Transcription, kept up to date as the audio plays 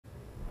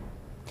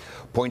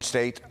Point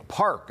State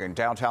Park in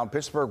downtown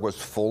Pittsburgh was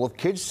full of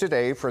kids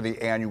today for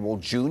the annual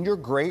Junior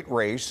Great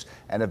Race,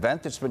 an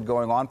event that's been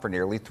going on for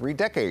nearly 3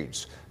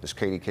 decades. As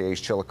KDKA's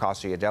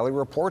Chilekasi Adele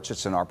reports,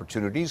 it's an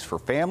opportunity for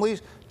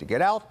families to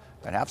get out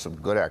and have some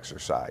good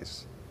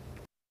exercise.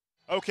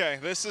 Okay,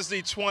 this is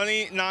the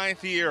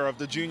 29th year of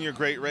the Junior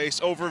Great Race.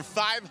 Over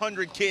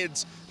 500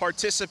 kids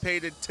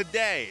participated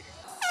today.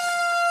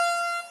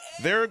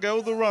 There go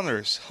the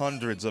runners,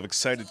 hundreds of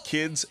excited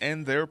kids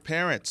and their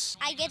parents.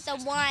 I get to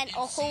run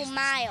a whole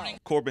mile.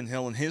 Corbin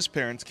Hill and his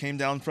parents came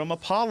down from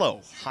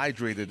Apollo,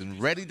 hydrated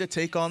and ready to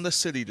take on the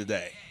city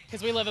today.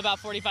 Because we live about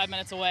 45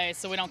 minutes away,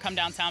 so we don't come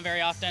downtown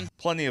very often.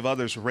 Plenty of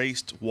others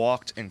raced,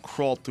 walked, and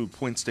crawled through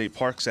Point State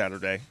Park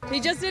Saturday. He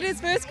just did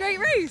his first great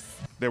race.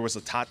 There was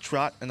a tot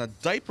trot and a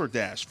diaper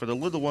dash for the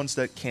little ones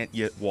that can't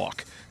yet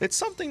walk. It's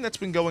something that's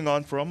been going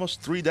on for almost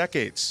 3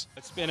 decades.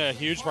 It's been a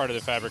huge part of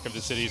the fabric of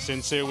the city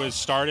since it was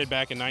started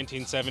back in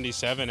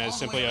 1977 as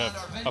simply a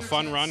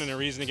fun run and a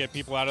reason to get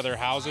people out of their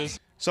houses.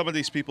 Some of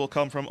these people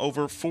come from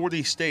over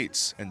 40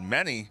 states, and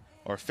many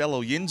are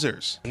fellow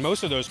Yinzers. And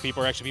most of those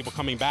people are actually people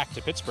coming back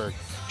to Pittsburgh,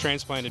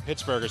 transplanted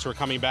Pittsburghers who are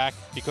coming back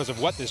because of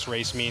what this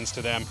race means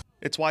to them.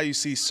 It's why you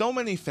see so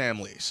many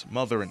families,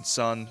 mother and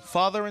son,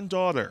 father and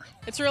daughter.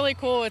 It's really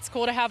cool. It's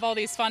cool to have all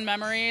these fun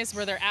memories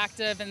where they're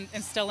active and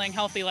instilling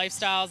healthy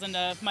lifestyles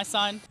into my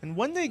son. And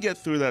when they get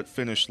through that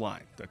finish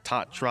line, the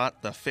tot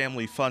trot, the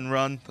family fun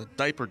run, the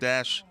diaper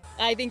dash,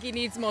 I think he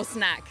needs more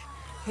snack.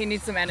 He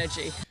needs some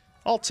energy.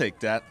 I'll take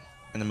that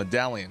and a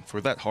medallion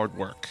for that hard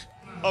work.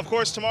 Of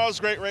course, tomorrow's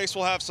great race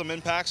will have some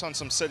impacts on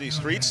some city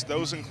streets.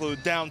 Those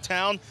include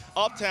downtown,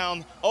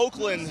 uptown,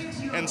 Oakland,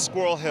 and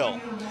Squirrel Hill.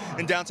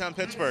 In downtown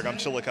Pittsburgh, I'm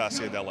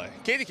Chilekasi Adele,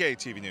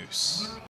 KDKA-TV News.